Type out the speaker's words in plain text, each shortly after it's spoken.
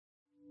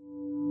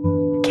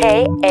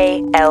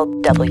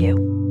KALW.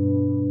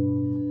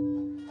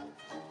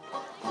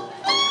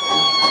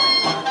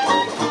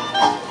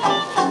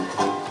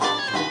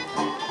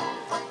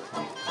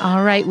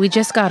 All right, we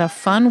just got a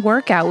fun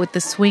workout with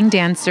the swing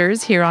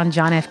dancers here on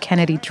John F.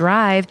 Kennedy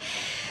Drive.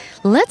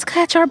 Let's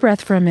catch our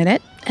breath for a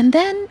minute and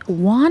then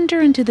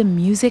wander into the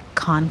music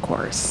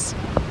concourse.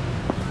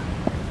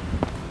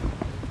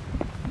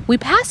 We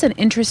pass an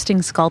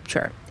interesting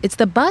sculpture. It's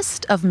the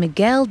bust of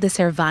Miguel de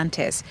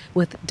Cervantes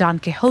with Don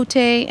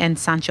Quixote and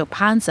Sancho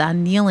Panza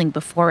kneeling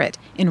before it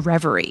in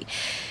reverie.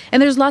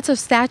 And there's lots of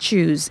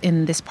statues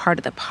in this part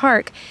of the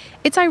park.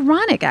 It's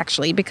ironic,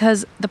 actually,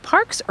 because the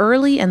park's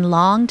early and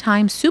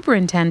longtime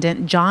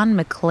superintendent, John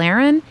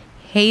McLaren,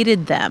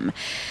 hated them.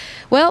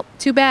 Well,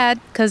 too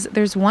bad, because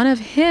there's one of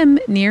him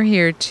near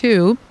here,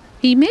 too.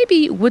 He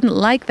maybe wouldn't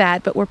like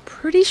that, but we're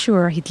pretty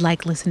sure he'd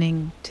like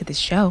listening to this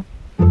show.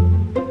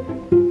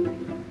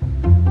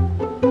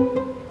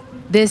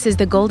 This is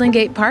the Golden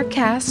Gate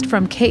Parkcast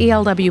from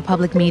KELW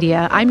Public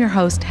Media. I'm your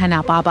host,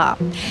 Hana Baba.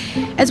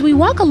 As we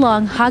walk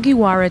along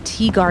Hagiwara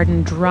Tea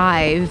Garden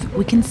Drive,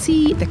 we can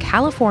see the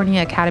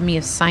California Academy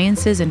of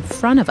Sciences in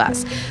front of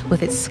us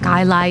with its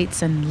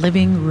skylights and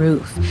living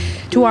roof.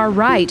 To our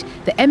right,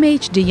 the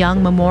M.H.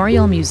 DeYoung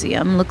Memorial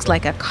Museum looks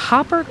like a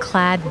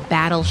copper-clad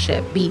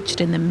battleship beached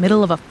in the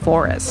middle of a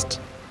forest.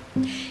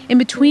 In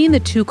between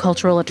the two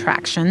cultural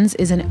attractions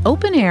is an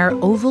open-air,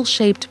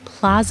 oval-shaped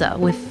plaza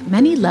with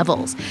many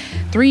levels.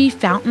 3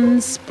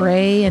 fountains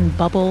spray and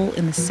bubble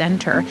in the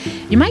center.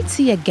 You might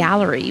see a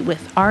gallery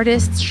with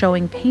artists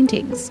showing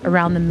paintings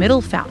around the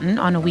middle fountain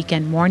on a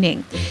weekend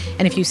morning.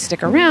 And if you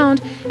stick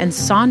around and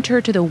saunter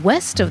to the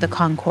west of the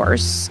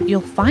concourse, you'll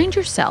find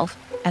yourself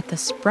at the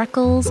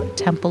Spreckels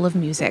Temple of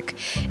Music.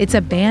 It's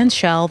a band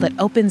shell that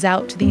opens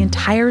out to the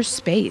entire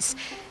space.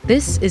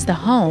 This is the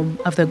home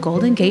of the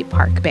Golden Gate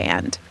Park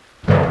Band.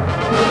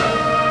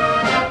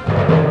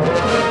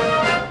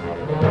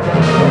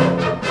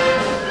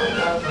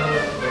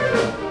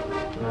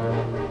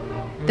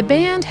 The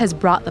band has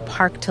brought the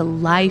park to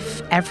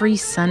life every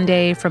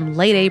Sunday from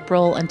late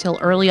April until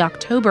early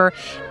October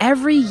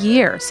every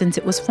year since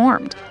it was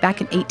formed back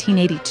in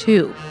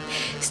 1882.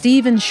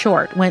 Stephen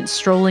Short went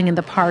strolling in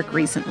the park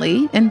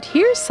recently, and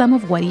here's some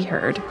of what he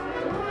heard.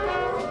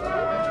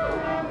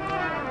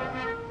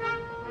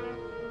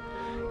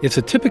 It's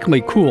a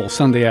typically cool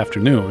Sunday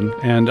afternoon,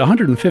 and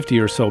 150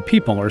 or so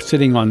people are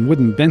sitting on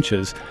wooden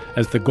benches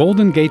as the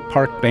Golden Gate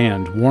Park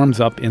Band warms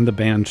up in the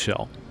band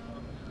shell.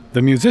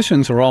 The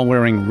musicians are all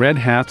wearing red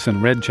hats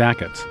and red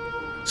jackets.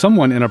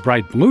 Someone in a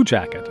bright blue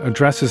jacket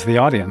addresses the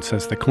audience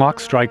as the clock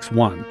strikes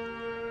 1.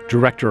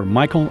 Director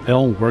Michael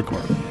L.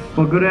 Wergler.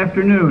 Well, good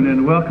afternoon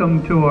and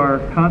welcome to our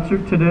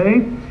concert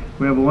today.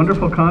 We have a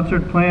wonderful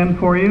concert planned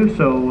for you,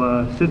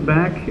 so sit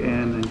back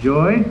and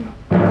enjoy.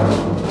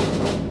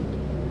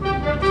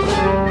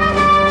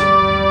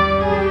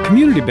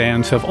 Community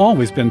bands have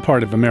always been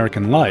part of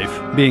American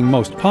life, being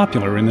most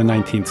popular in the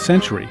 19th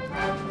century.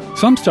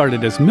 Some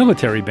started as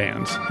military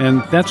bands,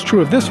 and that's true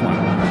of this one.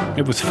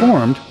 It was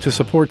formed to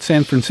support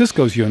San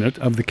Francisco's unit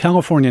of the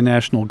California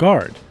National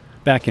Guard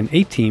back in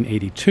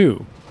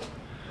 1882.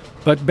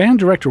 But band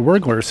director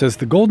Wergler says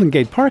the Golden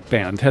Gate Park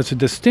Band has a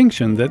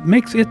distinction that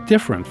makes it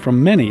different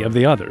from many of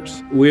the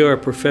others. We are a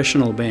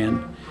professional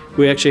band.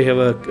 We actually have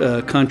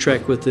a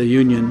contract with the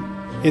union.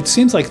 It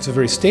seems like it's a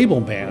very stable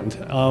band.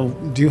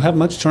 Do you have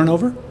much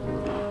turnover?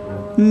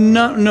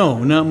 Not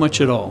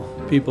much at all.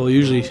 People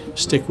usually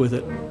stick with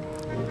it.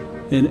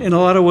 In a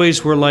lot of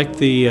ways, we're like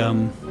the,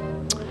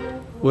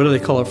 what do they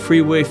call it,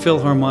 Freeway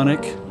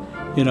Philharmonic.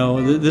 You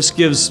know, this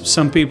gives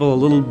some people a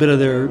little bit of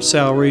their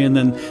salary, and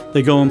then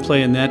they go and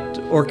play in that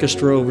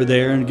orchestra over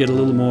there and get a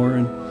little more,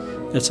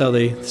 and that's how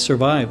they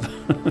survive.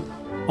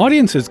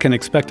 Audiences can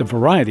expect a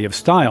variety of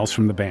styles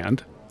from the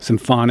band: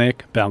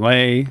 symphonic,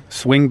 ballet,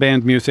 swing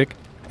band music,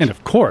 and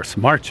of course,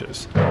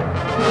 marches.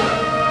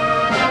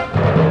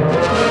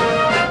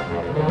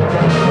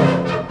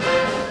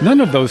 None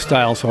of those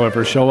styles,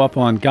 however, show up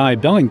on Guy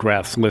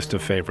Bellingrath's list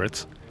of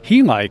favorites.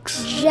 He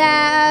likes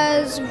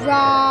jazz,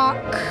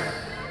 rock,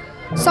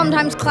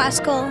 sometimes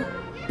classical.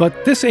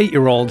 But this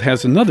 8-year-old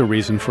has another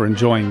reason for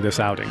enjoying this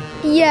outing.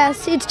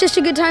 Yes, it's just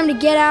a good time to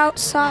get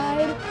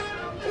outside.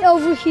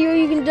 Over here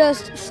you can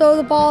just throw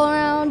the ball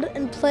around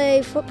and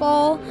play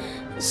football.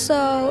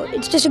 So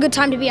it's just a good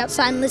time to be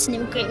outside and listen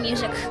to great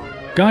music.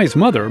 Guy's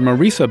mother,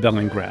 Marisa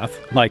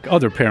Bellingrath, like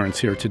other parents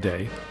here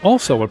today,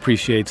 also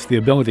appreciates the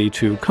ability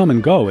to come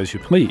and go as you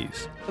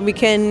please. We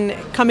can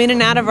come in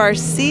and out of our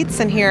seats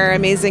and hear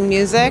amazing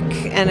music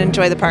and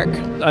enjoy the park.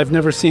 I've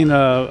never seen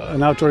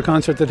an outdoor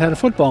concert that had a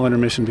football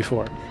intermission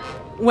before.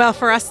 Well,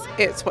 for us,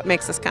 it's what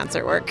makes this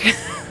concert work.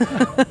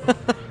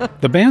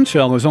 The band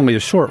shell is only a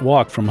short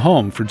walk from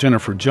home for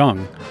Jennifer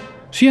Jung.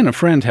 She and a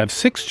friend have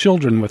 6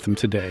 children with them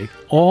today,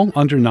 all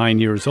under 9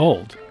 years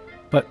old.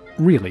 But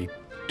really,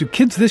 do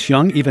kids this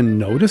young even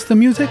notice the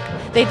music?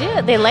 They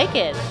do. They like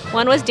it.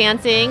 One was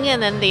dancing,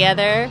 and then the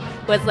other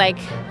was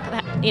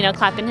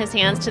clapping his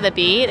hands to the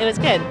beat. It was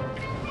good.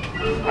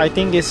 I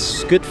think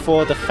it's good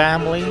for the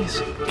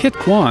families. Kit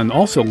Kwan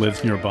also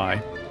lives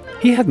nearby.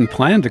 He hadn't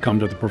planned to come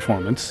to the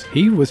performance.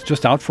 He was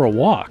just out for a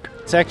walk.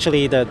 It's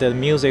actually the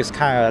music's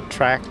kind of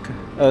attract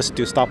us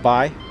to stop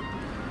by.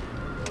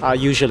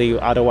 Usually,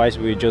 otherwise,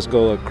 we just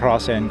go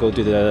across and go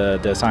to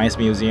the Science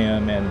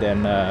Museum and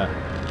then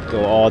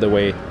go all the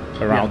way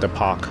around the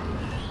park.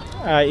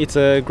 It's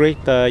a great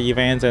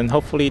event, and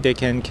hopefully they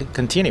can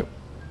continue.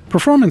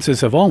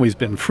 Performances have always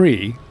been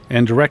free,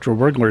 and Director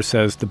Wergler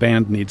says the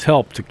band needs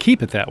help to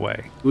keep it that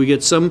way. We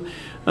get some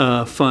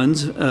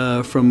funds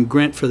from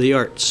Grant for the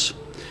Arts,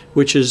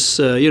 which is,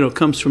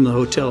 comes from the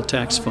hotel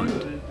tax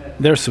fund.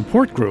 Their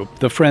support group,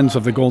 the Friends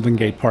of the Golden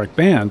Gate Park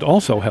Band,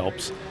 also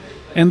helps.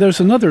 And there's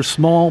another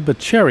small but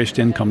cherished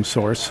income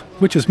source,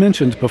 which is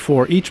mentioned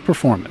before each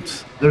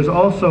performance. There's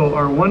also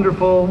our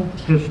wonderful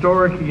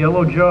historic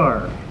yellow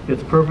jar.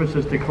 Its purpose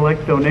is to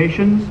collect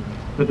donations.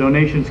 The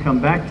donations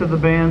come back to the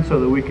band so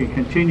that we can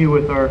continue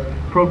with our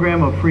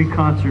program of free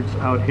concerts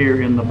out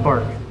here in the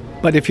park.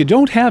 But if you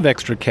don't have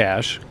extra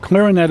cash,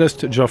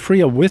 clarinetist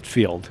Geoffria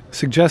Whitfield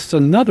suggests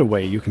another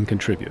way you can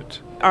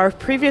contribute. Our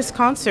previous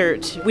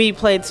concert, we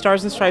played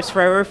Stars and Stripes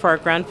Forever for our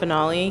grand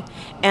finale,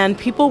 and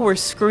people were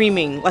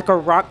screaming like a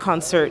rock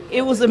concert.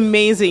 It was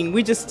amazing.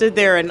 We just stood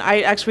there, and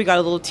I actually got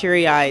a little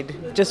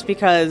teary-eyed just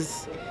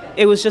because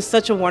it was just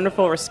such a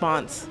wonderful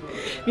response.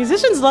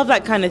 Musicians love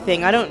that kind of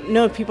thing. I don't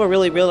know if people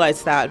really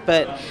realize that,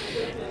 but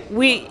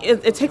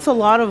it takes a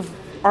lot of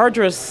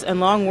arduous and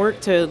long work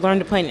to learn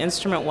to play an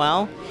instrument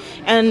well.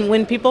 And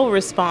when people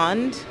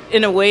respond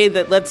in a way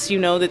that lets you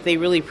know that they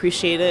really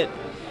appreciate it,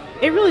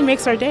 it really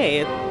makes our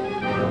day.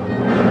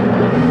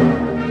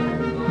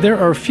 There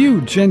are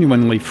few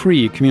genuinely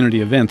free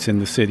community events in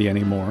the city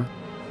anymore,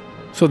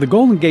 so the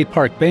Golden Gate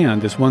Park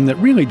Band is one that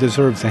really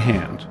deserves a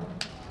hand,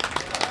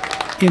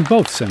 in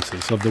both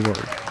senses of the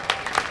word.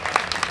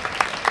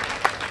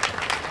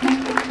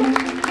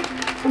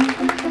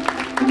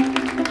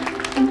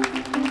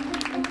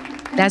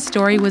 That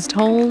story was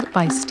told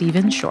by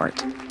Stephen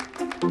Short.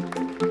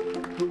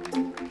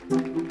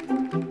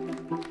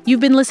 You've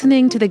been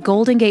listening to the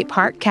Golden Gate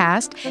Park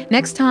cast.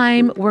 Next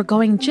time, we're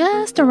going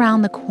just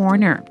around the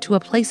corner to a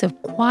place of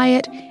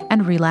quiet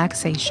and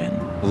relaxation.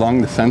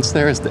 Along the fence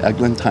there is the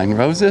eglantine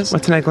roses.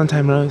 What's an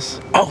eglantine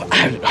rose? Oh,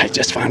 I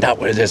just found out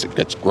what it is.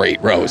 It's a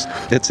great rose.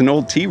 It's an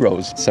old tea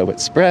rose, so it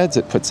spreads,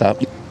 it puts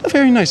out a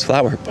very nice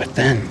flower, but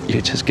then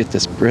you just get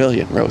this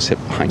brilliant rose hip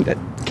behind it.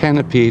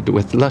 Canopied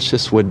with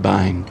luscious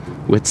woodbine,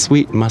 with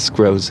sweet musk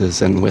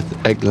roses and with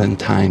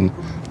eglantine,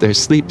 there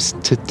sleeps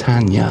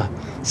Titania,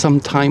 some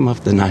time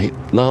of the night,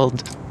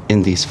 lulled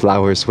in these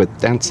flowers with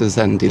dances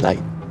and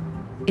delight.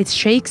 It's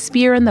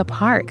Shakespeare in the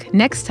Park,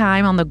 next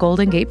time on the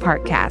Golden Gate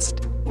Park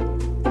cast.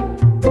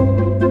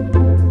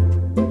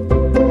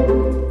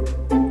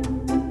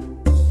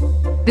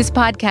 This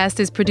podcast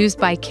is produced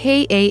by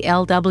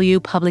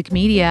KALW Public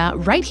Media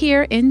right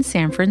here in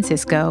San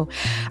Francisco.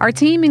 Our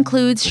team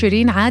includes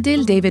Shireen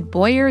Adil, David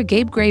Boyer,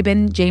 Gabe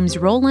Graben, James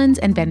Rowlands,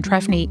 and Ben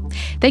Trefny.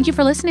 Thank you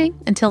for listening.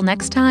 Until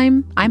next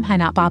time, I'm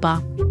Hana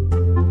Baba.